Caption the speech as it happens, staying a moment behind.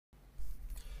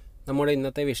നമ്മുടെ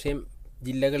ഇന്നത്തെ വിഷയം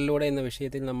ജില്ലകളിലൂടെ എന്ന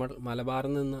വിഷയത്തിൽ നമ്മൾ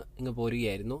മലബാറിൽ നിന്ന് ഇങ്ങ്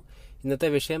പോരുകയായിരുന്നു. ഇന്നത്തെ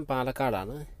വിഷയം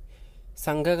പാലക്കാടാണ്.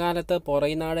 സംഘകാലത്ത്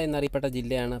പൊറൈനാട് എന്നറിയപ്പെട്ട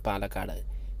ജില്ലയാണ് പാലക്കാട്.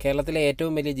 കേരളത്തിലെ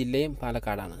ഏറ്റവും വലിയ ജില്ലയും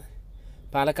പാലക്കാടാണ്.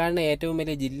 പാലക്കാടിന് ഏറ്റവും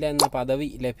വലിയ ജില്ല എന്ന പദവി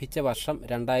ലഭിച്ച വർഷം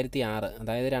 2006.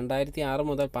 അതായത് 2006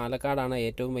 മുതൽ പാലക്കാടാണ്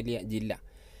ഏറ്റവും വലിയ ജില്ല.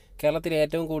 കേരളത്തിൽ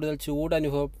ഏറ്റവും കൂടുതൽ ചൂട്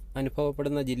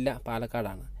അനുഭവപ്പെടുന്ന ജില്ല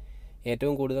പാലക്കാടാണ്.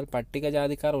 ഏറ്റവും കൂടുതൽ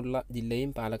പട്ടികജാതിക്കാർ ഉള്ള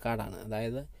ജില്ലയും പാലക്കാടാണ്.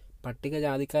 അതായത്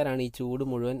പട്ടികജാതിക്കാരാണ് ഈ ചൂട്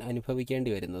മുഴുവൻ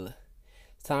അനുഭവിക്കേണ്ടി വരുന്നത്.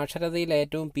 സാക്ഷരതയിൽ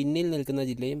ഏറ്റവും പിന്നിൽ നിൽക്കുന്ന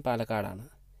ജില്ലയും പാലക്കാടാണ്.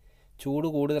 ചൂട്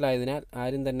കൂടുതലായതിനാൽ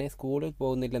ആരും തന്നെ സ്കൂളിൽ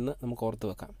പോകുന്നില്ലെന്ന് നമുക്ക് ഓർത്തു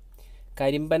വെക്കാം.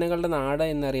 കരിമ്പനകളുടെ നാട്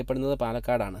എന്നറിയപ്പെടുന്നത്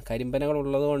പാലക്കാടാണ്. കരിമ്പനകൾ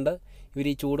ഉള്ളതുകൊണ്ട് ഇവർ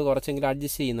ഈ ചൂട് കുറച്ചെങ്കിലും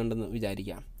അഡ്ജസ്റ്റ് ചെയ്യുന്നുണ്ടെന്ന്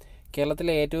വിചാരിക്കാം.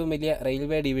 കേരളത്തിലെ ഏറ്റവും വലിയ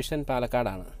റെയിൽവേ ഡിവിഷൻ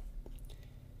പാലക്കാടാണ്.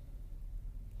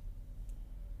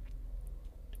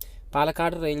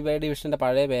 പാലക്കാട് റെയിൽവേ ഡിവിഷൻ്റെ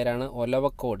പഴയ പേരാണ്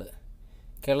ഒലവക്കോട്.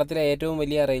 കേരളത്തിലെ ഏറ്റവും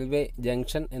വലിയ റെയിൽവേ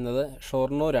ജംഗ്ഷൻ എന്നത്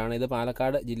ഷൊർണൂരാണ്. ഇത്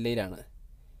പാലക്കാട് ജില്ലയിലാണ്.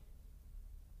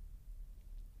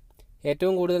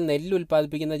 ഏറ്റവും കൂടുതൽ നെല്ല്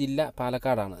ഉൽപ്പാദിപ്പിക്കുന്ന ജില്ല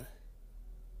പാലക്കാടാണ്.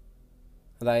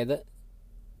 അതായത്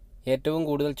ഏറ്റവും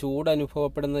കൂടുതൽ ചൂട്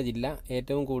അനുഭവപ്പെടുന്ന ജില്ല,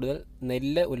 ഏറ്റവും കൂടുതൽ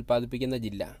നെല്ല് ഉൽപ്പാദിപ്പിക്കുന്ന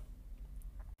ജില്ല.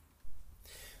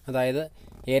 അതായത്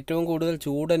ഏറ്റവും കൂടുതൽ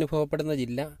ചൂട് അനുഭവപ്പെടുന്ന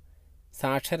ജില്ല,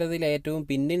 സാക്ഷരതയിൽ ഏറ്റവും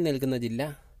പിന്നിൽ നിൽക്കുന്ന ജില്ല,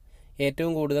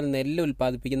 ഏറ്റവും കൂടുതൽ നെല്ല്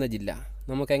ഉൽപ്പാദിപ്പിക്കുന്ന ജില്ല.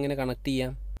 നമുക്കെങ്ങനെ കണക്ട്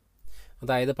ചെയ്യാം?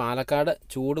 അതായത് പാലക്കാട്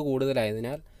ചൂട്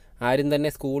കൂടുതലായതിനാൽ ആരും തന്നെ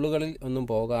സ്കൂളുകളിൽ ഒന്നും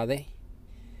പോകാതെ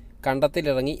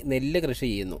കണ്ടത്തിലിറങ്ങി നെല്ല് കൃഷി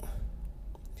ചെയ്യുന്നു.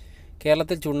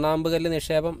 കേരളത്തിൽ ചുണ്ണാമ്പുകല്ല്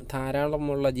നിക്ഷേപം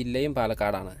ധാരാളമുള്ള ജില്ലയും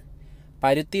പാലക്കാടാണ്.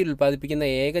 പരുത്തി ഉൽപ്പാദിപ്പിക്കുന്ന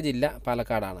ഏക ജില്ല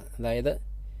പാലക്കാടാണ്. അതായത്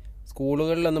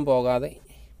സ്കൂളുകളിലൊന്നും പോകാതെ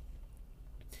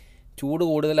ചൂട്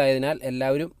കൂടുതലായതിനാൽ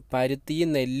എല്ലാവരും പരുത്തിയും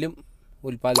നെല്ലും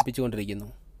ഉൽപ്പാദിപ്പിച്ചുകൊണ്ടിരിക്കുന്നു.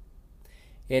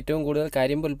 ഏറ്റവും കൂടുതൽ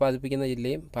കരിമ്പ് ഉൽപ്പാദിപ്പിക്കുന്ന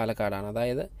ജില്ലയും പാലക്കാടാണ്.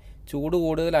 അതായത് ചൂട്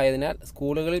കൂടുതലായതിനാൽ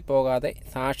സ്കൂളുകളിൽ പോകാതെ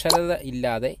സാക്ഷരത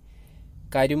ഇല്ലാതെ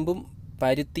കരിമ്പും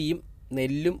പരുത്തിയും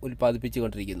നെല്ലും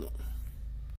ഉൽപ്പാദിപ്പിച്ചുകൊണ്ടിരിക്കുന്നു.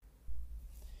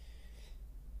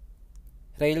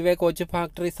 റെയിൽവേ കോച്ച്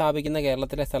ഫാക്ടറി സ്ഥാപിക്കുന്ന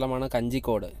കേരളത്തിലെ സ്ഥലമാണ്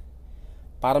കഞ്ചിക്കോട്.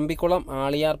 പറമ്പിക്കുളം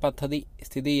ആളിയാർ പദ്ധതി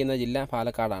സ്ഥിതി ചെയ്യുന്ന ജില്ല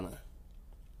പാലക്കാടാണ്.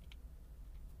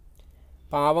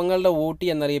 പാവങ്ങളുടെ ഊട്ടി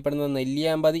എന്നറിയപ്പെടുന്ന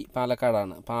നെല്ലിയാമ്പതി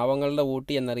പാലക്കാടാണ്. പാവങ്ങളുടെ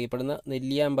ഊട്ടി എന്നറിയപ്പെടുന്ന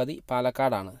നെല്ലിയാമ്പതി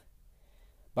പാലക്കാടാണ്.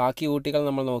 ബാക്കി ഊട്ടികൾ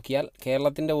നമ്മൾ നോക്കിയാൽ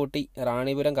കേരളത്തിൻ്റെ ഊട്ടി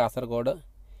റാണിപുരം കാസർഗോഡ്,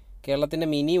 കേരളത്തിൻ്റെ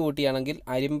മിനി ഊട്ടിയാണെങ്കിൽ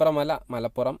അരിമ്പ്രമല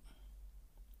മലപ്പുറം.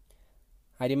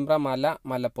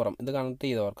 ഇത് കണക്ട്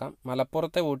ചെയ്ത് ഓർക്കാം.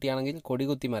 മലപ്പുറത്തെ ഊട്ടിയാണെങ്കിൽ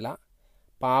കൊടികുത്തിമല.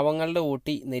 പാവങ്ങളുടെ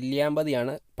ഊട്ടി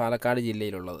നെല്ലിയാമ്പതിയാണ് പാലക്കാട്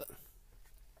ജില്ലയിലുള്ളത്.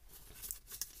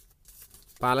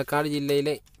 പാലക്കാട്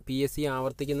ജില്ലയിലെ PSC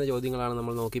ആവർത്തിക്കുന്ന ചോദ്യങ്ങളാണ്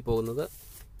നമ്മൾ നോക്കിപ്പോകുന്നത്.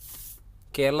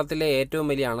 കേരളത്തിലെ ഏറ്റവും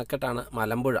വലിയ അണക്കെട്ടാണ്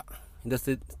മലമ്പുഴ. ഇത്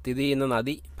സ്ഥിതി ചെയ്യുന്ന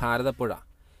നദി ഭാരതപ്പുഴ.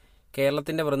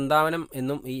 കേരളത്തിൻ്റെ വൃന്ദാവനം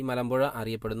എന്നും ഈ മലമ്പുഴ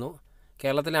അറിയപ്പെടുന്നു.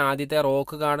 കേരളത്തിലെ ആദ്യത്തെ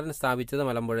റോക്ക് ഗാർഡൻ സ്ഥാപിച്ചത്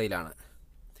മലമ്പുഴയിലാണ്.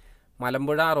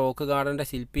 Malampuzha rock ഗാർഡൻ്റെ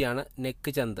ശില്പിയാണ്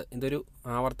neck Chand. ഇതൊരു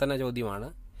ആവർത്തന ചോദ്യമാണ്.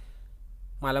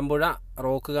 മലമ്പുഴ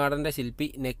റോക്ക് ഗാർഡൻ്റെ ശില്പി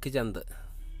നെക്ക് ചന്ദ്.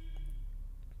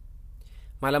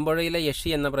 മലമ്പുഴയിലെ യക്ഷി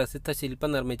എന്ന പ്രസിദ്ധ ശില്പം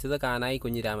നിർമ്മിച്ചത് കാനായി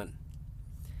കുഞ്ഞിരാമൻ.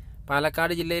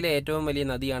 പാലക്കാട് ജില്ലയിലെ ഏറ്റവും വലിയ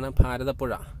നദിയാണ്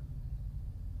ഭാരതപ്പുഴ.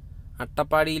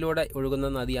 അട്ടപ്പാടിയിലൂടെ ഒഴുകുന്ന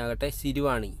നദിയാകട്ടെ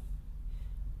ശിരുവാണി.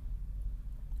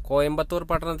 കോയമ്പത്തൂർ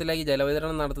പട്ടണത്തിലേക്ക്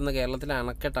ജലവിതരണം നടത്തുന്ന കേരളത്തിലെ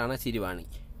അണക്കെട്ടാണ് ശിരുവാണി.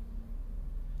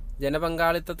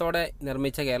 ജനപങ്കാളിത്തത്തോടെ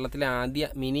നിർമ്മിച്ച കേരളത്തിലെ ആദ്യ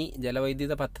മിനി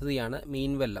ജലവൈദ്യുത പദ്ധതിയാണ്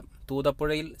മീൻവല്ലം.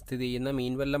 തൂതപ്പുഴയിൽ സ്ഥിതി ചെയ്യുന്ന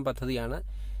മീൻവല്ലം പദ്ധതിയാണ്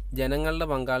ജനങ്ങളുടെ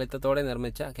പങ്കാളിത്തത്തോടെ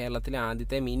നിർമ്മിച്ച കേരളത്തിലെ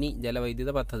ആദ്യത്തെ മിനി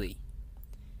ജലവൈദ്യുത പദ്ധതി.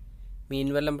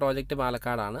 മീൻവല്ലം പ്രോജക്റ്റ്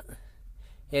പാലക്കാടാണ്.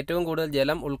 ഏറ്റവും കൂടുതൽ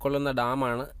ജലം ഉൾക്കൊള്ളുന്ന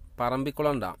ഡാമാണ്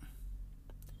പറമ്പിക്കുളം ഡാം.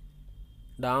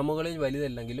 ഡാമുകളിൽ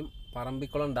വലുതല്ലെങ്കിലും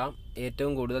പറമ്പിക്കുളം ഡാം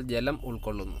ഏറ്റവും കൂടുതൽ ജലം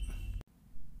ഉൾക്കൊള്ളുന്നു.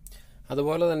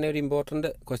 അതുപോലെ തന്നെ ഒരു ഇമ്പോർട്ടൻ്റ്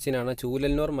ക്വസ്റ്റ്യനാണ്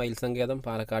ചൂലന്നൂർ മയിൽ സങ്കേതം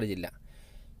പാലക്കാട് ജില്ല.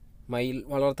 മയിൽ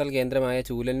വളർത്തൽ കേന്ദ്രമായ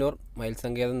ചൂലന്നൂർ മയിൽ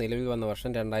സങ്കേതം നിലവിൽ വന്ന വർഷം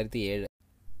 2007.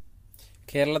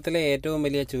 കേരളത്തിലെ ഏറ്റവും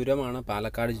വലിയ ചുരമാണ്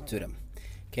പാലക്കാട് ചുരം.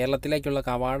 കേരളത്തിലേക്കുള്ള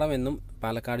കവാടം എന്നും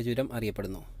പാലക്കാട് ചുരം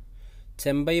അറിയപ്പെടുന്നു.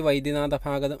 ചെമ്പൈ വൈദ്യനാഥ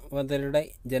ഭാഗവതരുടെ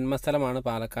ജന്മസ്ഥലമാണ്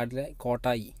പാലക്കാടിലെ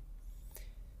കോട്ടായി.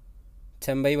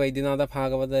 ചെമ്പൈ വൈദ്യനാഥ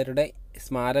ഭാഗവതരുടെ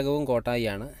സ്മാരകവും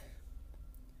കോട്ടായിയാണ്.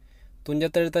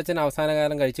 തുഞ്ചത്തെഴുത്തച്ഛൻ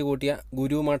അവസാനകാലം കഴിച്ചുകൂട്ടിയ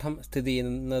ഗുരുമഠം സ്ഥിതി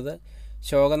ചെയ്യുന്നത്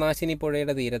ശോകനാശിനി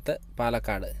പുഴയുടെ തീരത്ത്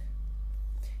പാലക്കാട്.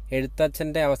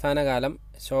 എഴുത്തച്ഛൻ്റെ അവസാനകാലം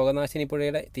ശോകനാശിനി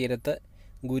പുഴയുടെ തീരത്ത്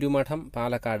ഗുരുമഠം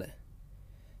പാലക്കാട്.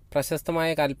 പ്രശസ്തമായ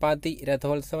കൽപ്പാത്തി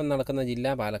രഥോത്സവം നടക്കുന്ന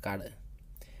ജില്ല പാലക്കാട്.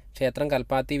 ക്ഷേത്രം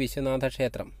കൽപ്പാത്തി വിശ്വനാഥ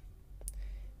ക്ഷേത്രം.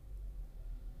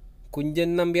 കുഞ്ചൻ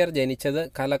നമ്പ്യാർ ജനിച്ചത്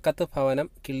കലക്കത്ത് ഭവനം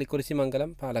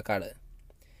കിള്ളിക്കുറിശിമംഗലം പാലക്കാട്.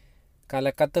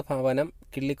 കലക്കത്ത് ഭവനം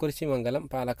കിള്ളിക്കുറിശിമംഗലം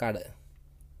പാലക്കാട്.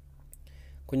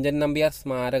 കുഞ്ചൻ നമ്പ്യാർ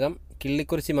സ്മാരകം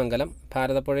കിള്ളിക്കുറിശി മംഗലം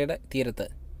ഭാരതപ്പുഴയുടെ തീരത്ത്.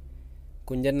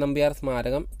 കുഞ്ചൻ നമ്പ്യാർ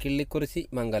സ്മാരകം കിള്ളിക്കുറിശി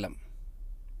മംഗലം.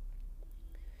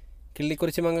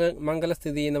 കിള്ളിക്കുറിശി മംഗലം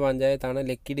സ്ഥിതി ചെയ്യുന്ന പഞ്ചായത്താണ്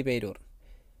ലക്കിടി പേരൂർ.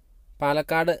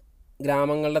 പാലക്കാട്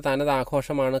ഗ്രാമങ്ങളുടെ തനത്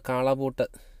ആഘോഷമാണ് കാളപൂട്ട്.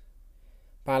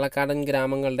 പാലക്കാടൻ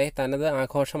ഗ്രാമങ്ങളുടെ തനത്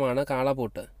ആഘോഷമാണ്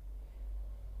കാളപൂട്ട്.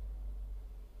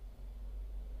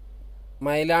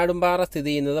 മയിലാടുംപാറ സ്ഥിതി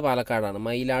ചെയ്യുന്നത് പാലക്കാടാണ്.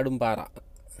 മയിലാടുംപാറ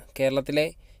കേരളത്തിലെ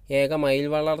ഏക മയിൽ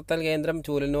വളർത്തൽ കേന്ദ്രം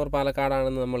ചൂലന്നൂർ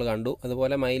പാലക്കാടാണെന്ന് നമ്മൾ കണ്ടു.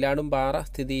 അതുപോലെ മയിലാടുംപാറ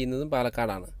സ്ഥിതി ചെയ്യുന്നതും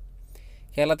പാലക്കാടാണ്.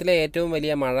 കേരളത്തിലെ ഏറ്റവും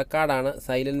വലിയ മഴക്കാടാണ്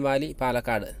സൈലന്റ് വാലി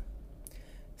പാലക്കാട്.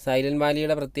 സൈലന്റ്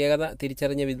വാലിയുടെ പ്രത്യേകത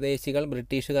തിരിച്ചറിഞ്ഞ വിദേശികൾ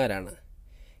ബ്രിട്ടീഷുകാരാണ്.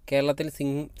 കേരളത്തിൽ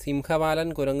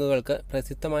സിംഹവാലൻ കുരങ്ങുകൾക്ക്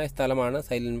പ്രസിദ്ധമായ സ്ഥലമാണ്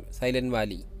സൈലന്റ്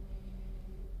വാലി.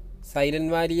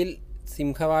 സൈലന്റ് വാലിയിൽ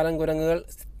സിംഹവാലൻ കുരങ്ങുകൾ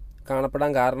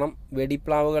കാണപ്പെടാൻ കാരണം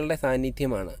വെടിപ്ലാവുകളുടെ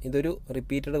സാന്നിധ്യമാണ്. ഇതൊരു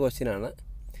റിപ്പീറ്റഡ് ക്വസ്റ്റ്യനാണ്.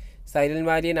 സൈലന്റ്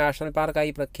വാലിയെ നാഷണൽ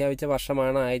പാർക്കായി പ്രഖ്യാപിച്ച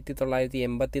വർഷമാണ്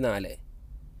 1984.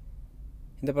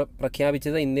 ഇത്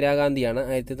പ്രഖ്യാപിച്ചത് ഇന്ദിരാഗാന്ധിയാണ്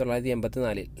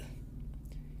 1984.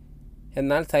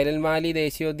 എന്നാൽ സൈലന്റ് വാലി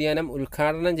ദേശീയോദ്യാനം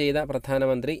ഉദ്ഘാടനം ചെയ്ത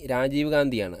പ്രധാനമന്ത്രി രാജീവ്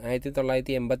ഗാന്ധിയാണ്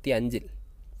 1985.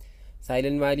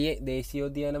 സൈലന്റ് വാലിയെ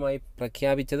ദേശീയോദ്യാനമായി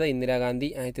പ്രഖ്യാപിച്ചത് ഇന്ദിരാഗാന്ധി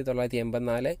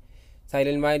 1984.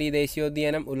 സൈലന്റ് വാലി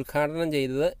ദേശീയോദ്യാനം ഉദ്ഘാടനം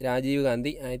ചെയ്തത് രാജീവ്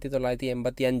ഗാന്ധി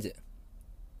 1985.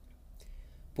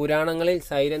 പുരാണങ്ങളിൽ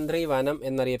സൈലന്ത്രി വനം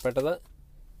എന്നറിയപ്പെട്ടത്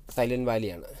silent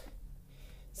വാലിയാണ്.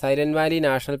 Silent Valley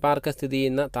national park സ്ഥിതി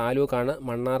ചെയ്യുന്ന താലൂക്കാണ്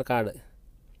മണ്ണാർക്കാട്.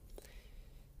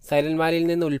 സൈലന്റ് വാലിയിൽ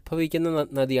നിന്ന് ഉത്ഭവിക്കുന്ന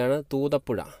നദിയാണ്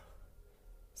തൂതപ്പുഴ.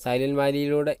 സൈലന്റ്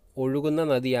വാലിയിലൂടെ ഒഴുകുന്ന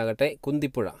നദിയാകട്ടെ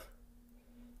കുന്തിപ്പുഴ.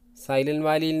 സൈലന്റ്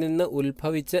വാലിയിൽ നിന്ന്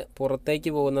ഉത്ഭവിച്ച്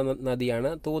പുറത്തേക്ക് പോകുന്ന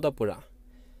നദിയാണ് തൂതപ്പുഴ.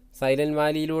 സൈലന്റ്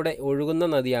വാലിയിലൂടെ ഒഴുകുന്ന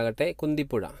നദിയാകട്ടെ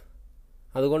കുന്തിപ്പുഴ.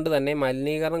 അതുകൊണ്ട് തന്നെ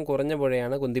മലിനീകരണം കുറഞ്ഞ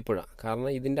പുഴയാണ് കുന്തിപ്പുഴ.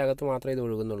 കാരണം ഇതിൻ്റെ അകത്ത് മാത്രമേ ഇത്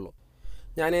ഒഴുകുന്നുള്ളൂ.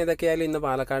 ഞാൻ ഏതൊക്കെയായാലും ഇന്ന്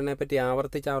പാലക്കാടിനെ പറ്റി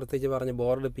ആവർത്തിച്ച് പറഞ്ഞ്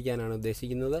ബോറടിപ്പിക്കാനാണ്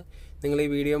ഉദ്ദേശിക്കുന്നത്. നിങ്ങൾ ഈ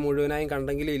വീഡിയോ മുഴുവനായും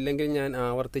കണ്ടെങ്കിലും ഇല്ലെങ്കിലും ഞാൻ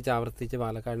ആവർത്തിച്ച്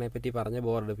പാലക്കാടിനെ പറ്റി പറഞ്ഞ്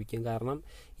ബോറടിപ്പിക്കും. കാരണം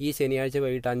ഈ ശനിയാഴ്ച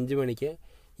വൈകിട്ട് 5 മണിക്ക്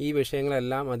ഈ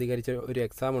വിഷയങ്ങളെല്ലാം അധികരിച്ച് ഒരു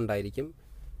എക്സാം ഉണ്ടായിരിക്കും.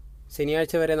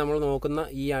 ശനിയാഴ്ച വരെ നമ്മൾ നോക്കുന്ന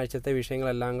ഈ ആഴ്ചത്തെ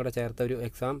വിഷയങ്ങളെല്ലാം കൂടെ ചേർത്ത ഒരു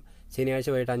എക്സാം ശനിയാഴ്ച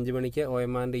വൈകിട്ട് 5 മണിക്ക്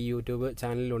OMRൻ്റെ ഈ യൂട്യൂബ്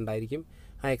ചാനലിലുണ്ടായിരിക്കും.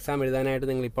 ആ എക്സാം എഴുതാനായിട്ട്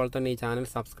നിങ്ങൾ ഇപ്പോൾ തന്നെ ഈ ചാനൽ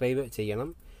സബ്സ്ക്രൈബ് ചെയ്യണം.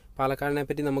 പാലക്കാടിനെ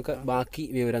പറ്റി നമുക്ക് ബാക്കി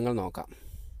വിവരങ്ങൾ നോക്കാം.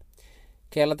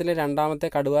 കേരളത്തിലെ 2ാമത്തെ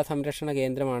കടുവ സംരക്ഷണ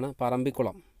കേന്ദ്രമാണ്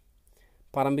പറമ്പിക്കുളം.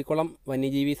 പറമ്പിക്കുളം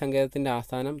വന്യജീവി സങ്കേതത്തിൻ്റെ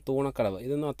ആസ്ഥാനം തൂണക്കടവ്.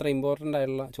 ഇതൊന്നും അത്ര ഇമ്പോർട്ടൻ്റ്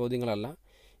ആയിട്ടുള്ള ചോദ്യങ്ങളല്ല.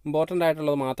 ഇമ്പോർട്ടൻ്റ്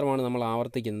ആയിട്ടുള്ളത് മാത്രമാണ് നമ്മൾ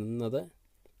ആവർത്തിക്കുന്നത്.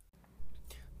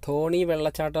 ധോണി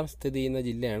വെള്ളച്ചാട്ടം സ്ഥിതി ചെയ്യുന്ന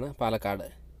ജില്ലയാണ് പാലക്കാട്.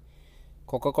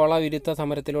 കൊക്കക്കോള വിരുദ്ധ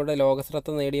സമരത്തിലൂടെ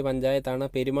ലോകശ്രദ്ധ നേടിയ പഞ്ചായത്താണ്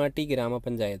പെരുമാട്ടി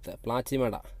ഗ്രാമപഞ്ചായത്ത്.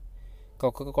 പ്ലാച്ചിമട.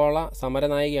 കൊക്കക്കോള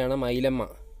സമരനായികയാണ് മൈലമ്മ.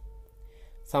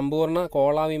 സമ്പൂർണ്ണ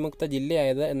കോള വിമുക്ത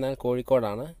ജില്ലയായത് എന്നാൽ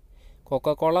കോഴിക്കോടാണ്.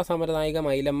 കൊക്കക്കോള സമരനായിക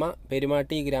മൈലമ്മ,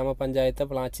 പെരുമാട്ടി ഗ്രാമപഞ്ചായത്ത്,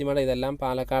 പ്ലാച്ചിമട ഇതെല്ലാം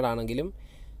പാലക്കാടാണെങ്കിലും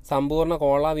സമ്പൂർണ്ണ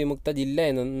കോള വിമുക്ത ജില്ല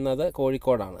എന്നത്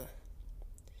കോഴിക്കോടാണ്.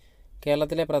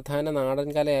 കേരളത്തിലെ പ്രധാന നാടൻ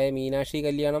കലയായ മീനാക്ഷി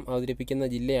കല്യാണം അവതരിപ്പിക്കുന്ന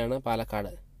ജില്ലയാണ്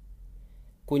പാലക്കാട്.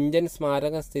 കുഞ്ചൻ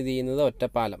സ്മാരകം സ്ഥിതി ചെയ്യുന്നത്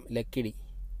ഒറ്റപ്പാലം ലക്കിടി.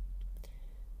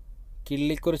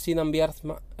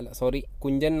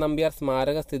 കുഞ്ചൻ നമ്പ്യാർ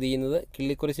സ്മാരകം സ്ഥിതി ചെയ്യുന്നത്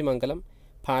കിള്ളിക്കുറിശി മംഗലം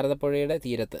ഭാരതപ്പുഴയുടെ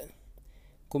തീരത്ത്.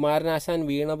 കുമാരനാശാൻ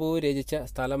വീണപൂവ് രചിച്ച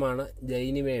സ്ഥലമാണ്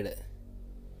ജൈനിമേട്.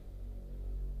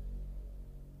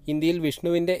 ഇന്ത്യയിൽ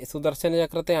വിഷ്ണുവിൻ്റെ സുദർശന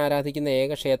ചക്രത്തെ ആരാധിക്കുന്ന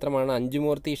ഏക ക്ഷേത്രമാണ്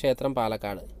അഞ്ചുമൂർത്തി ക്ഷേത്രം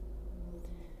പാലക്കാട്.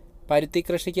 പരുത്തി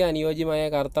കൃഷിക്ക് അനുയോജ്യമായ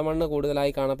കറുത്ത മണ്ണ്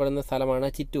കൂടുതലായി കാണപ്പെടുന്ന സ്ഥലമാണ്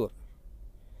ചിറ്റൂർ.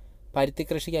 പരുത്തി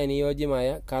കൃഷിക്ക് അനുയോജ്യമായ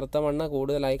കറുത്ത മണ്ണ്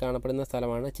കൂടുതലായി കാണപ്പെടുന്ന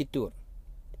സ്ഥലമാണ് ചിറ്റൂർ.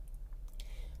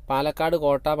 പാലക്കാട്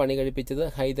കോട്ട പണി കഴിപ്പിച്ചത്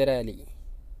ഹൈദരാലി.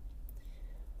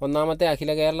 1ാമത്തെ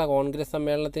അഖില കേരള കോൺഗ്രസ്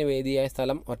സമ്മേളനത്തിന് വേദിയായ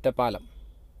സ്ഥലം ഒറ്റപ്പാലം.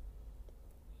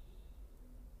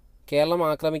 കേരളം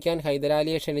ആക്രമിക്കാൻ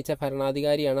ഹൈദരാലിയെ ക്ഷണിച്ച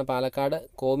ഭരണാധികാരിയാണ് പാലക്കാട്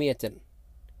കോമിയച്ചൻ.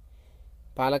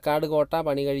 പാലക്കാട് കോട്ട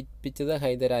പണി കഴിപ്പിച്ചത്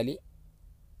ഹൈദരാലി.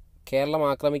 കേരളം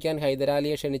ആക്രമിക്കാൻ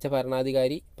ഹൈദരാലിയെ ക്ഷണിച്ച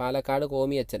ഭരണാധികാരി പാലക്കാട്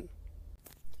കോമിയച്ചൻ.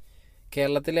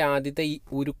 കേരളത്തിലെ ആദ്യത്തെ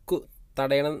ഉരുക്കു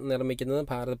തടയണ നിർമ്മിക്കുന്നത്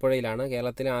ഭാരതപ്പുഴയിലാണ്.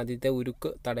 കേരളത്തിലെ ആദ്യത്തെ ഉരുക്ക്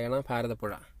തടയണ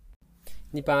ഭാരതപ്പുഴ.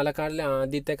 ഇനി പാലക്കാടിലെ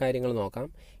ആദ്യത്തെ കാര്യങ്ങൾ നോക്കാം.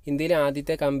 ഇന്ത്യയിലെ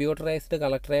ആദ്യത്തെ കമ്പ്യൂട്ടറൈസ്ഡ്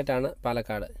കളക്ടറേറ്റാണ്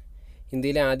പാലക്കാട്.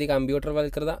 ഇന്ത്യയിലെ ആദ്യ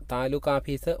കമ്പ്യൂട്ടർവൽകൃത താലൂക്ക്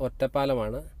ഓഫീസ്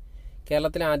ഒറ്റപ്പാലമാണ്.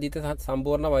 കേരളത്തിലെ ആദ്യത്തെ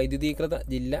സമ്പൂർണ്ണ വൈദ്യുതീകൃത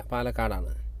ജില്ല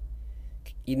പാലക്കാടാണ്.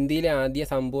 ഇന്ത്യയിലെ ആദ്യ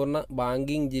സമ്പൂർണ്ണ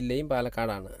ബാങ്കിങ് ജില്ലയും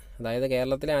പാലക്കാടാണ്. അതായത്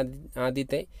കേരളത്തിലെ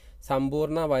ആദ്യത്തെ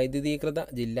സമ്പൂർണ്ണ വൈദ്യുതീകൃത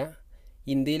ജില്ല,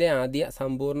 ഇന്ത്യയിലെ ആദ്യ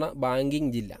സമ്പൂർണ്ണ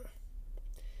ബാങ്കിങ് ജില്ല.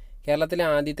 കേരളത്തിലെ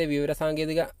ആദ്യത്തെ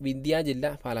വിവരസാങ്കേതിക വിദ്യാ ജില്ല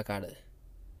പാലക്കാട്.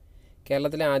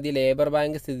 കേരളത്തിലെ ആദ്യ ലേബർ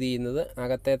ബാങ്ക് സ്ഥിതി ചെയ്യുന്നത്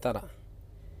അകത്തേത്തറ.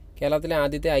 കേരളത്തിലെ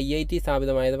ആദ്യത്തെ IIT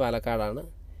സ്ഥാപിതമായത് പാലക്കാടാണ്.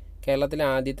 കേരളത്തിലെ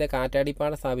ആദ്യത്തെ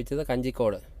കാറ്റാടിപ്പാട സ്ഥാപിച്ചത്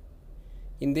കഞ്ചിക്കോട്.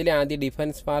 ഇന്ത്യയിലെ ആദ്യ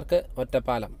ഡിഫൻസ് പാർക്ക്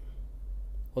ഒറ്റപ്പാലം.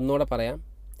 ഒന്നുകൂടെ പറയാം.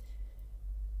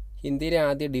 ഇന്ത്യയിലെ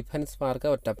ആദ്യ ഡിഫൻസ് പാർക്ക്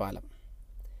ഒറ്റപ്പാലം.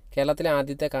 കേരളത്തിലെ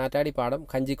ആദ്യത്തെ കാറ്റാടിപ്പാടം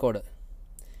കഞ്ചിക്കോട്.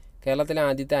 കേരളത്തിലെ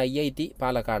ആദ്യത്തെ IIT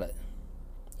പാലക്കാട്.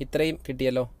 ഇത്രയും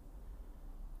കിട്ടിയല്ലോ.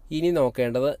 ഇനി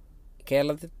നോക്കേണ്ടത്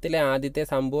കേരളത്തിലെ ആദ്യത്തെ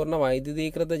സമ്പൂർണ്ണ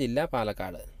വൈദ്യുതീകൃത ജില്ല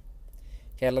പാലക്കാട്.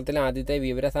 കേരളത്തിലെ ആദ്യത്തെ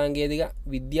വിവരസാങ്കേതിക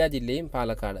വിദ്യാ ജില്ലയും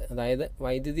പാലക്കാട്. അതായത്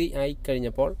വൈദ്യുതി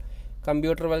ആയിക്കഴിഞ്ഞപ്പോൾ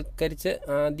കമ്പ്യൂട്ടർവൽക്കരിച്ച്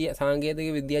ആദ്യ സാങ്കേതിക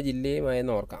വിദ്യാ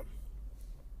ജില്ലയുമായെന്ന് ഓർക്കാം.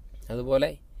 അതുപോലെ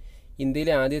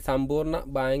ഇന്ത്യയിലെ ആദ്യ സമ്പൂർണ്ണ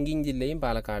ബാങ്കിങ് ജില്ലയും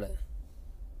പാലക്കാട്.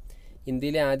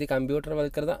 ഇന്ത്യയിലെ ആദ്യ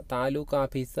കമ്പ്യൂട്ടർവൽകൃത താലൂക്ക്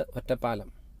ഓഫീസ് ഒറ്റപ്പാലം.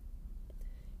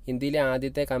 ഇന്ത്യയിലെ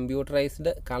ആദ്യത്തെ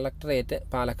കമ്പ്യൂട്ടറൈസ്ഡ് കളക്ടറേറ്റ്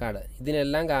പാലക്കാട്.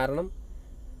 ഇതിനെല്ലാം കാരണം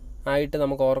ആയിട്ട്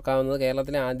നമുക്ക് ഓർക്കാവുന്നത്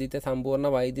കേരളത്തിലെ ആദ്യത്തെ സമ്പൂർണ്ണ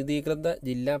വൈദ്യുതീകൃത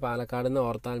ജില്ല പാലക്കാടെന്ന്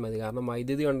ഓർത്താൽ മതി. കാരണം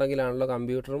വൈദ്യുതി ഉണ്ടെങ്കിലാണല്ലോ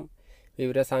കമ്പ്യൂട്ടറും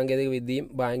വിവരസാങ്കേതിക വിദ്യയും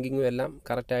ബാങ്കിങ്ങും എല്ലാം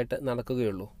കറക്റ്റായിട്ട്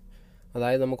നടക്കുകയുള്ളൂ.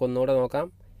 അതായത് നമുക്കൊന്നുകൂടെ നോക്കാം.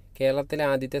 കേരളത്തിലെ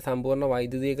ആദ്യത്തെ സമ്പൂർണ്ണ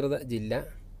വൈദ്യുതീകൃത ജില്ല,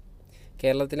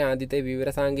 കേരളത്തിലെ ആദ്യത്തെ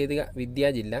വിവരസാങ്കേതിക വിദ്യാ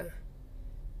ജില്ല.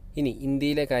 ഇനി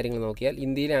ഇന്ത്യയിലെ കാര്യങ്ങൾ നോക്കിയാൽ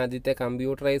ഇന്ത്യയിലെ ആദ്യത്തെ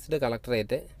കമ്പ്യൂട്ടറൈസ്ഡ്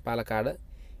കളക്ടറേറ്റ് പാലക്കാട്.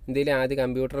 ഇന്ത്യയിലെ ആദ്യ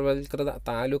കമ്പ്യൂട്ടർവൽകൃത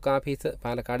താലൂക്ക് ഓഫീസ്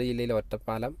പാലക്കാട് ജില്ലയിലെ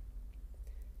ഒറ്റപ്പാലം.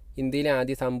 ഇന്ത്യയിലെ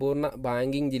ആദ്യ സമ്പൂർണ്ണ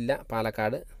ബാങ്കിങ് ജില്ല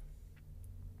പാലക്കാട്.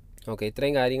 ഓക്കെ,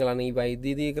 ഇത്രയും കാര്യങ്ങളാണ് ഈ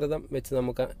വൈദ്യുതീകൃതം വെച്ച്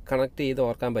നമുക്ക് കണക്ട് ചെയ്ത്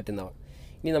ഓർക്കാൻ പറ്റുന്നവ.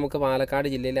 ഇനി നമുക്ക് പാലക്കാട്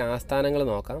ജില്ലയിലെ ആസ്ഥാനങ്ങൾ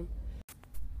നോക്കാം.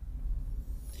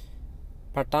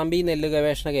 പട്ടാമ്പി നെല്ല്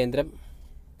ഗവേഷണ കേന്ദ്രം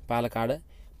Palakkad.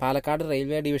 Palakkad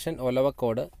railway division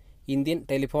Olavakkode. Indian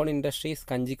telephone industries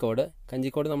Kanjikode.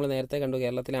 Kanjikode നമ്മൾ നേരത്തെ കണ്ടു,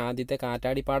 കേരളത്തിലെ ആദ്യത്തെ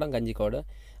കാറ്റാടിപ്പാടം കഞ്ചിക്കോട്.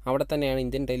 അവിടെ തന്നെയാണ്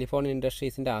Indian telephone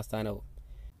ഇൻഡസ്ട്രീസിൻ്റെ ആസ്ഥാനവും.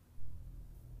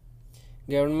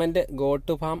 Government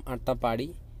got farm Attappadi.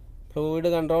 Fluid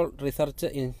control research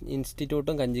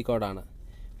ഇൻസ്റ്റിറ്റ്യൂട്ടും കഞ്ചിക്കോടാണ്.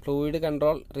 Fluid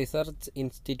control research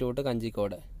institute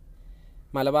Kanjikode.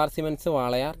 Malabar cements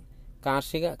Walayar.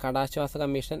 കാർഷിക കടാശ്വാസ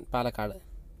കമ്മീഷൻ പാലക്കാട്.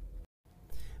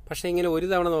 പക്ഷേ ഇങ്ങനെ ഒരു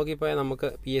തവണ നോക്കിപ്പോയാൽ നമുക്ക്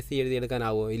PSC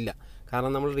എഴുതിയെടുക്കാനാവുമോ? ഇല്ല.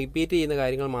 കാരണം നമ്മൾ റിപ്പീറ്റ് ചെയ്യുന്ന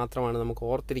കാര്യങ്ങൾ മാത്രമാണ് നമുക്ക്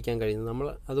ഓർത്തിരിക്കാൻ കഴിയുന്നത്. നമ്മൾ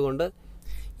അതുകൊണ്ട്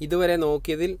ഇതുവരെ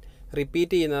നോക്കിയതിൽ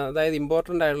റിപ്പീറ്റ് ചെയ്യുന്ന, അതായത്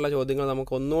ഇമ്പോർട്ടൻ്റ് ആയിട്ടുള്ള ചോദ്യങ്ങൾ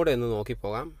നമുക്ക് ഒന്നുകൂടെ ഒന്ന്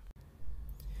നോക്കിപ്പോകാം.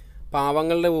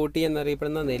 പാവങ്ങളുടെ ഊട്ടി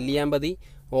എന്നറിയപ്പെടുന്ന നെല്ലിയാമ്പതി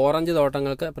ഓറഞ്ച്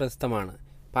തോട്ടങ്ങൾക്ക് പ്രസിദ്ധമാണ്.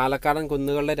 പാലക്കാടൻ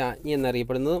കുന്നുകളുടെ രാജ്ഞി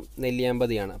എന്നറിയപ്പെടുന്നതും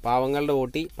നെല്ലിയാമ്പതിയാണ്. പാവങ്ങളുടെ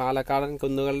ഊട്ടി, പാലക്കാടൻ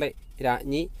കുന്നുകളുടെ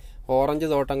രാജ്ഞി, ഓറഞ്ച്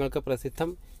തോട്ടങ്ങൾക്ക് പ്രസിദ്ധം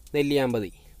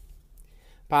നെല്ലിയാമ്പതി.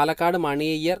 പാലക്കാട്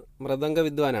മണിയയ്യർ മൃദംഗ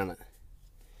വിദ്വാനാണ്.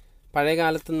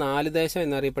 പഴയകാലത്ത് 4 ദേശം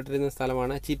എന്നറിയപ്പെട്ടിരുന്ന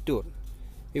സ്ഥലമാണ് ചിറ്റൂർ.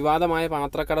 വിവാദമായ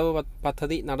പാത്രക്കടവ്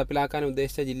പദ്ധതി നടപ്പിലാക്കാൻ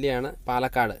ഉദ്ദേശിച്ച ജില്ലയാണ്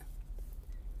പാലക്കാട്.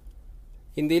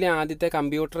 ഇന്ത്യയിലെ ആദ്യത്തെ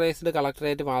കമ്പ്യൂട്ടറൈസ്ഡ്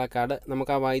കളക്ടറേറ്റ് പാലക്കാട്.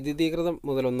 നമുക്ക് ആ വൈദ്യുതീകൃതം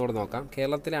മുതൽ ഒന്നുകൂടെ നോക്കാം.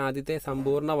 കേരളത്തിലെ ആദ്യത്തെ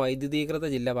സമ്പൂർണ്ണ വൈദ്യുതീകൃത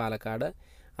ജില്ല പാലക്കാട്.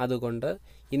 അതുകൊണ്ട്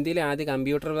ഇന്ത്യയിലെ ആദ്യ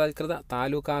കമ്പ്യൂട്ടർവൽകൃത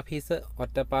താലൂക്ക് ഓഫീസ്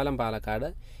ഒറ്റപ്പാലം പാലക്കാട്.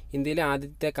 ഇന്ത്യയിലെ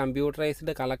ആദ്യത്തെ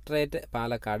കമ്പ്യൂട്ടറൈസ്ഡ് കളക്ടറേറ്റ്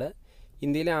പാലക്കാട്.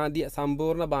 ഇന്ത്യയിലെ ആദ്യ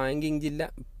സമ്പൂർണ്ണ ബാങ്കിങ് ജില്ല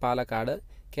പാലക്കാട്.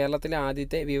 കേരളത്തിലെ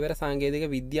ആദ്യത്തെ വിവരസാങ്കേതിക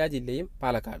വിദ്യാ ജില്ലയും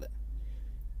പാലക്കാട്.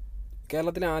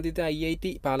 കേരളത്തിലെ ആദ്യത്തെ IIT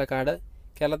പാലക്കാട്.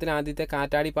 കേരളത്തിലെ ആദ്യത്തെ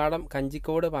കാറ്റാടിപ്പാടം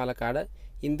കഞ്ചിക്കോട് പാലക്കാട്.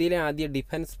 ഇന്ത്യയിലെ ആദ്യ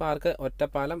ഡിഫൻസ് പാർക്ക്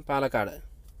ഒറ്റപ്പാലം പാലക്കാട്.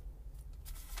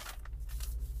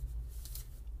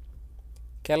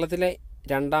 കേരളത്തിലെ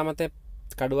രണ്ടാമത്തെ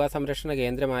കടുവ സംരക്ഷണ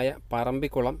കേന്ദ്രമായ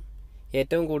പറമ്പിക്കുളം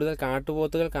ഏറ്റവും കൂടുതൽ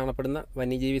കാട്ടുപോത്തുകൾ കാണപ്പെടുന്ന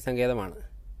വന്യജീവി സങ്കേതമാണ്.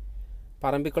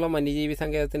 പറമ്പിക്കുളം വന്യജീവി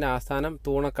സങ്കേതത്തിൻ്റെ ആസ്ഥാനം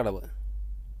തൂണക്കടവ്.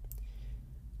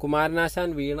 കുമാരനാശാൻ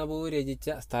വീണപൂവ് രചിച്ച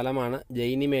സ്ഥലമാണ്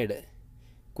ജൈനിമേട്.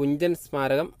 കുഞ്ചൻ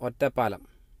സ്മാരകം ഒറ്റപ്പാലം.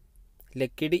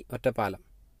 ലക്കിടി ഒറ്റപ്പാലം.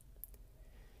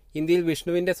 ഇന്ത്യയിൽ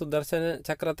വിഷ്ണുവിൻ്റെ സുദർശന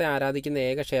ചക്രത്തെ ആരാധിക്കുന്ന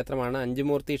ഏക ക്ഷേത്രമാണ്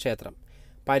അഞ്ചുമൂർത്തി ക്ഷേത്രം.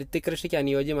 പരുത്തിക്കൃഷിക്ക്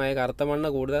അനുയോജ്യമായ കറുത്ത മണ്ണ്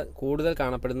കൂടുതൽ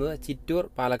കാണപ്പെടുന്നത് ചിറ്റൂർ,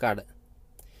 പാലക്കാട്.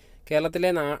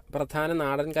 കേരളത്തിലെ പ്രധാന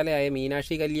നാടൻ കലയായ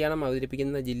മീനാക്ഷി കല്യാണം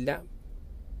അവതരിപ്പിക്കുന്ന ജില്ല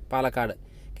പാലക്കാട്.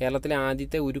 കേരളത്തിലെ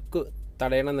ആദ്യത്തെ ഉരുക്ക്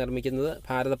തടയണ നിർമ്മിക്കുന്നത്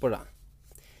ഭാരതപ്പുഴ.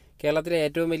 കേരളത്തിലെ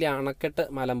ഏറ്റവും വലിയ അണക്കെട്ട്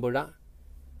മലമ്പുഴ.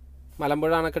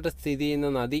 മലമ്പുഴ അണക്കെട്ട് സ്ഥിതി ചെയ്യുന്ന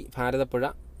നദി ഭാരതപ്പുഴ.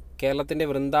 കേരളത്തിൻ്റെ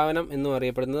വൃന്ദാവനം എന്നും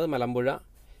അറിയപ്പെടുന്നത് മലമ്പുഴ.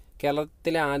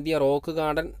 കേരളത്തിലെ ആദ്യ rock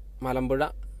garden Malampuzha.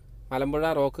 Malampuzha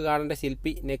rock ഗാർഡൻ്റെ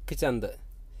ശില്പി നെക്ക് ചന്ദ്.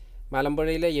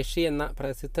 മലമ്പുഴയിലെ യക്ഷി എന്ന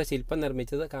പ്രസിദ്ധ ശില്പം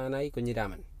നിർമ്മിച്ചത് കാനായി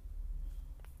കുഞ്ഞിരാമൻ.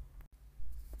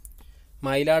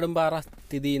 മയിലാടുംപാറ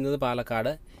സ്ഥിതി ചെയ്യുന്നത്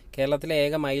പാലക്കാട്. കേരളത്തിലെ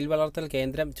ഏക മയിൽ വളർത്തൽ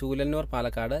കേന്ദ്രം ചൂലന്നൂർ,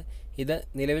 പാലക്കാട്. ഇത്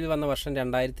നിലവിൽ വന്ന വർഷം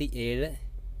 2007.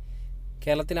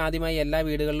 കേരളത്തിൽ ആദ്യമായി എല്ലാ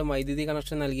വീടുകളിലും വൈദ്യുതി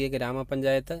കണക്ഷൻ നൽകിയ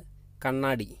ഗ്രാമപഞ്ചായത്ത്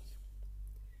കണ്ണാടി.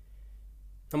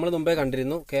 നമ്മൾ മുമ്പേ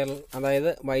കണ്ടിരുന്നു. അതായത്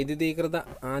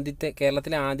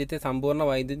കേരളത്തിലെ ആദ്യത്തെ സമ്പൂർണ്ണ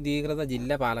വൈദ്യുതീകൃത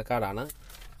ജില്ല പാലക്കാടാണ്.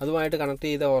 അതുമായിട്ട് കണക്ട്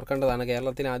ചെയ്ത് ഓർക്കേണ്ടതാണ്.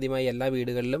 കേരളത്തിൽ ആദ്യമായി എല്ലാ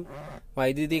വീടുകളിലും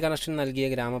വൈദ്യുതി കണക്ഷൻ നൽകിയ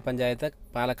ഗ്രാമപഞ്ചായത്ത്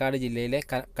പാലക്കാട് ജില്ലയിലെ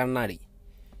കണ്ണാടി.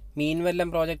 മീൻവല്ലം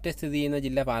പ്രോജക്റ്റ് സ്ഥിതി ചെയ്യുന്ന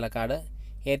ജില്ല പാലക്കാട്.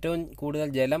 ഏറ്റവും കൂടുതൽ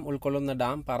ജലം ഉൾക്കൊള്ളുന്ന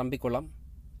ഡാം പറമ്പിക്കുളം.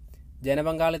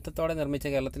 ജനപങ്കാളിത്തത്തോടെ നിർമ്മിച്ച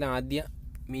കേരളത്തിലെ ആദ്യ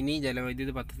മിനി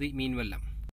ജലവൈദ്യുത പദ്ധതി മീൻവല്ലം.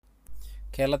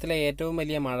 കേരളത്തിലെ ഏറ്റവും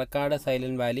വലിയ മഴക്കാട്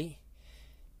സൈലന്റ് വാലി.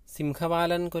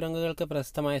 സിംഹവാലൻ കുരങ്ങുകൾക്ക്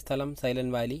പ്രസിദ്ധമായ സ്ഥലം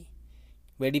സൈലന്റ് വാലി.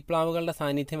 വെടിപ്ലാവുകളുടെ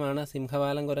സാന്നിധ്യമാണ്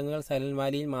സിംഹവാലൻ കുരങ്ങുകൾ സൈലന്റ്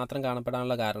വാലിയിൽ മാത്രം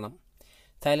കാണപ്പെടാനുള്ള കാരണം.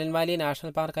 സൈലന്റ് വാലി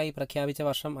നാഷണൽ പാർക്കായി പ്രഖ്യാപിച്ച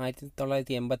വർഷം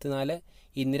 1984.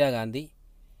 ഇന്ദിരാഗാന്ധി.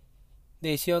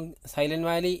 സൈലന്റ്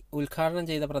വാലി ഉദ്ഘാടനം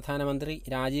ചെയ്ത പ്രധാനമന്ത്രി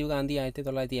രാജീവ് ഗാന്ധി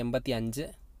 1985.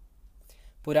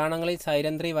 പുരാണങ്ങളിൽ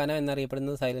സൈരന്ധ്രി വനം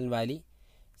എന്നറിയപ്പെടുന്നത് silent Valley.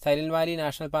 Silent Valley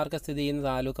national park സ്ഥിതി ചെയ്യുന്ന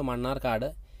താലൂക്ക് മണ്ണാർക്കാട്.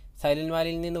 സൈലന്റ്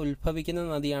വാലിയിൽ നിന്ന് ഉത്ഭവിക്കുന്ന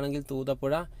നദിയാണെങ്കിൽ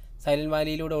തൂതപ്പുഴ, സൈലന്റ്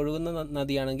വാലിയിലൂടെ ഒഴുകുന്ന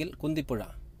നദിയാണെങ്കിൽ കുന്തിപ്പുഴ.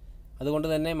 അതുകൊണ്ട്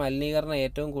തന്നെ മലിനീകരണം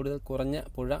ഏറ്റവും കൂടുതൽ കുറഞ്ഞ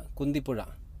പുഴ കുന്തിപ്പുഴ.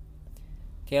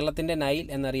 കേരളത്തിൻ്റെ നൈൽ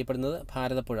എന്നറിയപ്പെടുന്നത്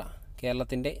ഭാരതപ്പുഴ.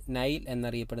 കേരളത്തിൻ്റെ നൈൽ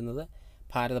എന്നറിയപ്പെടുന്നത്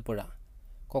ഭാരതപ്പുഴ.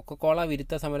 കൊക്കക്കോള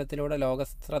വിരുദ്ധ സമരത്തിലൂടെ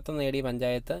ലോകശ്രദ്ധ നേടിയ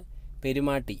പഞ്ചായത്ത്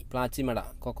പെരുമാട്ടി, പ്ലാച്ചിമട.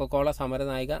 കൊക്കക്കോള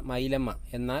സമരനായിക മൈലമ്മ.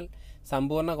 എന്നാൽ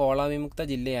സമ്പൂർണ്ണ കോള വിമുക്ത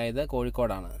ജില്ലയായത്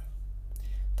കോഴിക്കോടാണ്.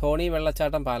 ധോണി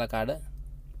വെള്ളച്ചാട്ടം പാലക്കാട്.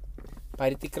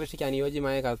 പരുത്തിക്കൃഷിക്ക്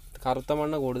അനുയോജ്യമായ കറുത്ത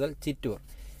മണ്ണ് കൂടുതൽ ചിറ്റൂർ.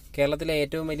 കേരളത്തിലെ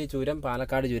ഏറ്റവും വലിയ ചുരം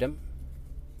പാലക്കാട് ചുരം.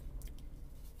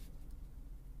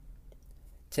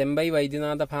 ചെമ്പൈ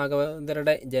വൈദ്യനാഥ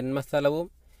ഭാഗവതരുടെ ജന്മസ്ഥലവും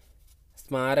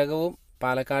സ്മാരകവും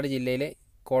പാലക്കാട് ജില്ലയിലെ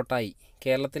കോട്ടായി.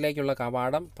 കേരളത്തിലേക്കുള്ള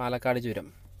കവാടം പാലക്കാട് ചുരം.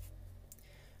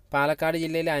 പാലക്കാട്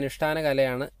ജില്ലയിലെ അനുഷ്ഠാന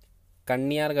കലയാണ്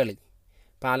കണ്ണിയാർ കളി.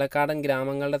 പാലക്കാടൻ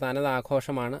ഗ്രാമങ്ങളുടെ തനത്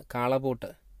ആഘോഷമാണ് കാളപൂട്ട്.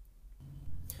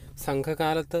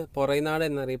 സംഘകാലത്ത് പൊറൈനാട്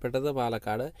എന്നറിയപ്പെട്ടത്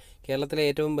പാലക്കാട്. കേരളത്തിലെ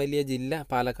ഏറ്റവും വലിയ ജില്ല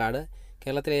പാലക്കാട്.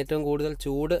 കേരളത്തിലെ ഏറ്റവും കൂടുതൽ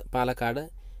ചൂട് പാലക്കാട്.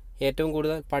 ഏറ്റവും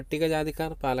കൂടുതൽ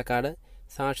പട്ടികജാതിക്കാർ പാലക്കാട്.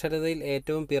 സാക്ഷരതയിൽ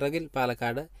ഏറ്റവും പിറകിൽ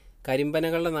പാലക്കാട്.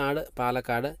 കരിമ്പനകളുടെ നാട്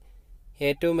പാലക്കാട്.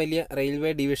 ഏറ്റവും വലിയ റെയിൽവേ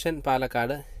ഡിവിഷൻ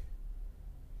പാലക്കാട്.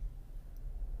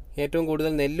 ഏറ്റവും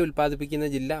കൂടുതൽ നെല്ല് ഉൽപ്പാദിപ്പിക്കുന്ന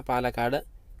ജില്ല പാലക്കാട്.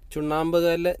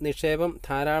 ചുണ്ണാമ്പുകല്ല് നിക്ഷേപം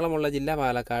ധാരാളമുള്ള ജില്ല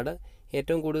പാലക്കാട്.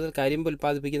 ഏറ്റവും കൂടുതൽ കരിമ്പ്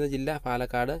ഉൽപ്പാദിപ്പിക്കുന്ന ജില്ല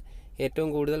പാലക്കാട്. ഏറ്റവും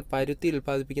കൂടുതൽ പരുത്തി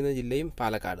ഉൽപ്പാദിപ്പിക്കുന്ന ജില്ലയും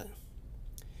പാലക്കാട്.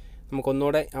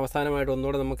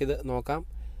 അവസാനമായിട്ട് നമുക്കിത് നോക്കാം.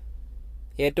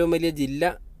 ഏറ്റവും വലിയ ജില്ല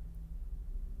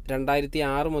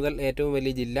 2006 മുതൽ ഏറ്റവും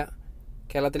വലിയ ജില്ല.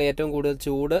 കേരളത്തിലെ ഏറ്റവും കൂടുതൽ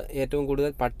ചൂട്, ഏറ്റവും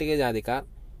കൂടുതൽ പട്ടികജാതിക്കാർ,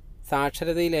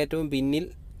 സാക്ഷരതയിൽ ഏറ്റവും പിന്നിൽ,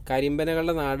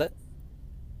 കരിമ്പനകളുടെ നാട്,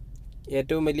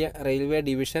 ഏറ്റവും വലിയ റെയിൽവേ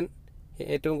ഡിവിഷൻ,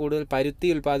 ഏറ്റവും കൂടുതൽ പരുത്തി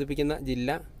ഉൽപ്പാദിപ്പിക്കുന്ന ജില്ല,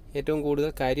 ഏറ്റവും കൂടുതൽ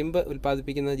കരിമ്പ്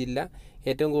ഉൽപ്പാദിപ്പിക്കുന്ന ജില്ല,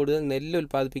 ഏറ്റവും കൂടുതൽ നെല്ല്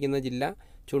ഉൽപ്പാദിപ്പിക്കുന്ന ജില്ല,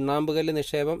 ചുണ്ണാമ്പുകല്ല്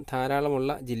നിക്ഷേപം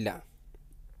ധാരാളമുള്ള ജില്ല,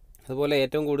 അതുപോലെ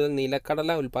ഏറ്റവും കൂടുതൽ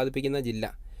നിലക്കടല ഉൽപ്പാദിപ്പിക്കുന്ന ജില്ല.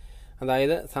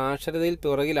 അതായത് സാക്ഷരതയിൽ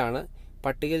പുറകിലാണ്,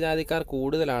 പട്ടികജാതിക്കാർ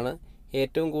കൂടുതലാണ്,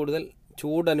 ഏറ്റവും കൂടുതൽ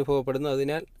ചൂട് അനുഭവപ്പെടുന്നു.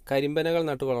 അതിനാൽ കരിമ്പനകൾ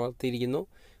നട്ടു വളർത്തിയിരിക്കുന്നു.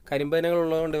 കരിമ്പനകൾ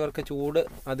ഉള്ളതുകൊണ്ട് ഇവർക്ക് ചൂട്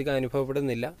അധികം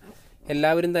അനുഭവപ്പെടുന്നില്ല.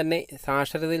 എല്ലാവരും തന്നെ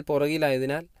സാക്ഷരതയിൽ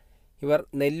പുറകിലായതിനാൽ ഇവർ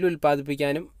നെല്ല്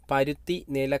ഉൽപ്പാദിപ്പിക്കാനും പരുത്തി,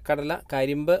 നിലക്കടല,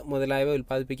 കരിമ്പ് മുതലായവ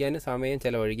ഉൽപ്പാദിപ്പിക്കാനും സമയം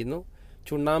ചെലവഴിക്കുന്നു.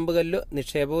 ചുണ്ണാമ്പുകല്ല്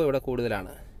നിക്ഷേപവും ഇവിടെ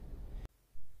കൂടുതലാണ്.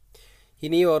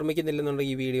 ഇനിയും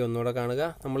ഓർമ്മിക്കുന്നില്ലെന്നുണ്ടെങ്കിൽ ഈ വീഡിയോ ഒന്നുകൂടെ കാണുക.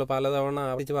 നമ്മൾ പലതവണ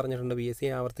ആവർത്തിച്ച് പറഞ്ഞിട്ടുണ്ട്. PSC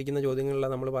ആവർത്തിക്കുന്ന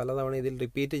ചോദ്യങ്ങളെല്ലാം നമ്മൾ പലതവണ ഇതിൽ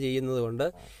റിപ്പീറ്റ് ചെയ്യുന്നത് കൊണ്ട്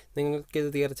നിങ്ങൾക്കിത്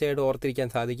തീർച്ചയായിട്ടും ഓർത്തിരിക്കാൻ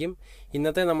സാധിക്കും.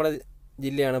 ഇന്നത്തെ നമ്മുടെ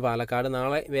ജില്ലയാണ് പാലക്കാട്.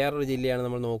 നാളെ വേറൊരു ജില്ലയാണ്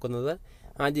നമ്മൾ നോക്കുന്നത്.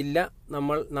 ആ ജില്ല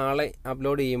നമ്മൾ നാളെ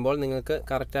അപ്ലോഡ് ചെയ്യുമ്പോൾ നിങ്ങൾക്ക്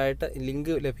കറക്റ്റായിട്ട്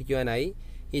ലിങ്ക് ലഭിക്കുവാനായി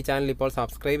ഈ ചാനൽ ഇപ്പോൾ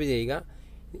സബ്സ്ക്രൈബ് ചെയ്യുക.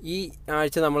 ഈ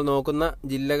ആഴ്ച നമ്മൾ നോക്കുന്ന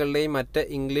ജില്ലകളുടെയും മറ്റ്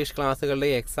ഇംഗ്ലീഷ്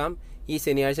ക്ലാസ്സുകളുടെയും എക്സാം ഈ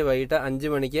ശനിയാഴ്ച വൈകിട്ട് 5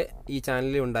 മണിക്ക് ഈ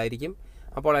ചാനലിൽ ഉണ്ടായിരിക്കും.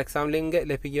 അപ്പോൾ എക്സാം ലിങ്ക്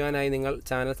ലഭിക്കുവാനായി നിങ്ങൾ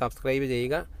ചാനൽ സബ്സ്ക്രൈബ്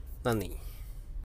ചെയ്യുക. നന്ദി.